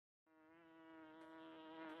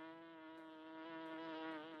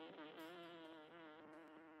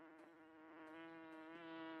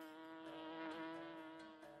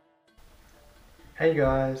Hey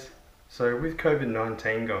guys! So with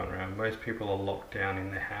COVID-19 going around, most people are locked down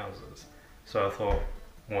in their houses. So I thought,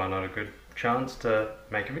 why not a good chance to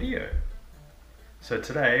make a video? So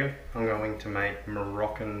today I'm going to make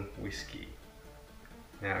Moroccan whiskey.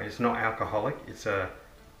 Now it's not alcoholic, it's a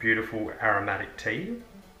beautiful aromatic tea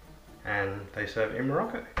and they serve it in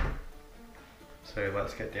Morocco. So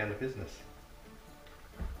let's get down to business.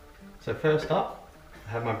 So first up,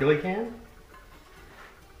 I have my billy can.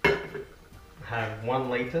 I have 1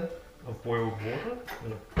 litre of boiled water. I'm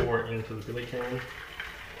going to pour it into the billy can.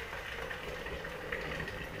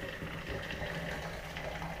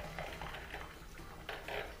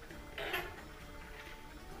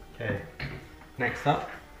 Okay, next up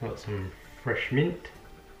I've got some fresh mint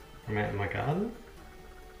from out in my garden.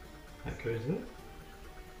 That goes in.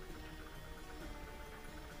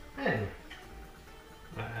 And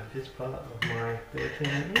I add this part of my billy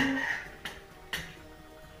can in.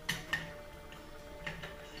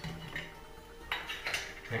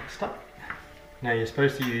 Next up, now you're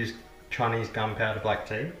supposed to use Chinese gunpowder black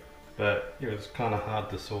tea, but it was kind of hard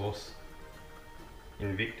to source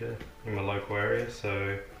in Victor, in my local area,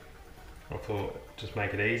 so I thought just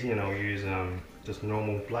make it easy and I'll use just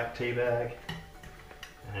normal black tea bag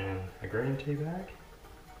and a green tea bag.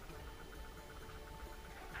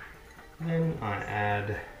 Then I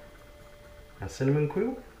add a cinnamon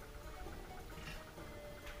quill,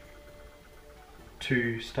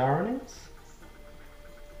 2 star anise,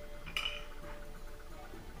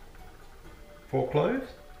 4 cloves,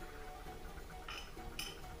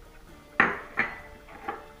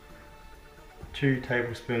 2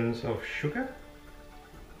 tablespoons of sugar,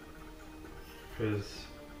 because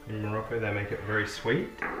in Morocco they make it very sweet,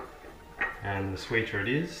 and the sweeter it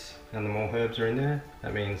is and the more herbs are in there,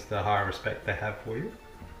 that means the higher respect they have for you,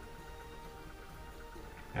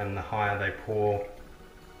 and the higher they pour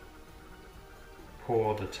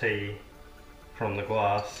the tea from the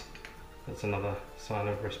glass, that's another sign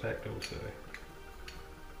of respect also.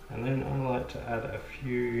 And then I like to add a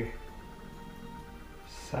few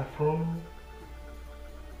saffron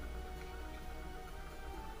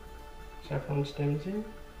stems in.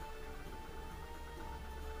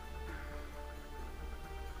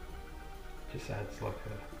 Just adds like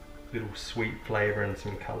a little sweet flavour and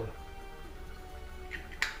some colour.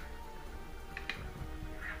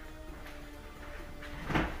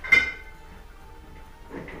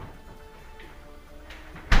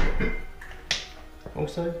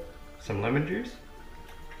 Also, some lemon juice.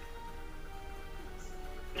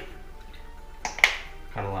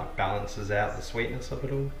 Kind of like balances out the sweetness of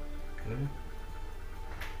it all, you know.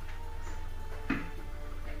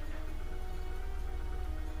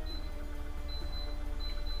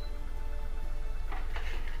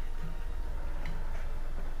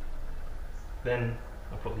 Then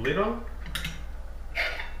I put the lid on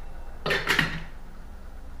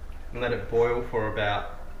and let it boil for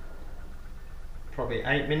about probably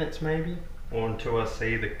 8 minutes maybe, or until I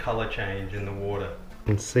see the colour change in the water. You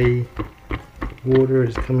can see water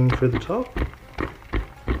is coming through the top.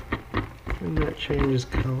 When that changes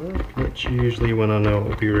colour, that's usually when I know it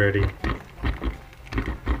will be ready.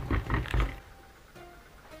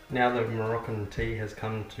 Now the Moroccan tea has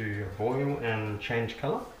come to a boil and change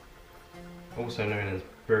colour, also known as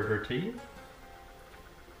Berber tea,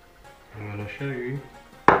 I'm going to show you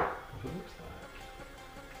what it looks like.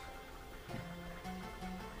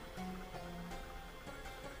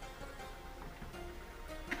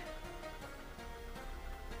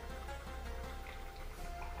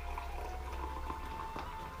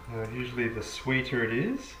 Usually the sweeter it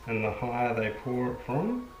is and the higher they pour it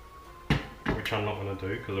from, which I'm not going to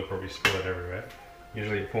do because I'll probably spill it everywhere,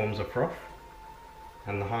 usually it forms a froth,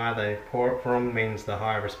 and the higher they pour it from means the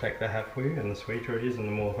higher respect they have for you, and the sweeter it is and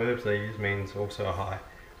the more herbs they use means also a high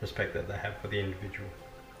respect that they have for the individual.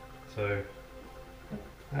 So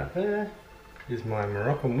that there is my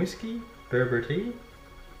Moroccan whiskey, Berber tea.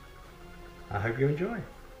 I hope you enjoy.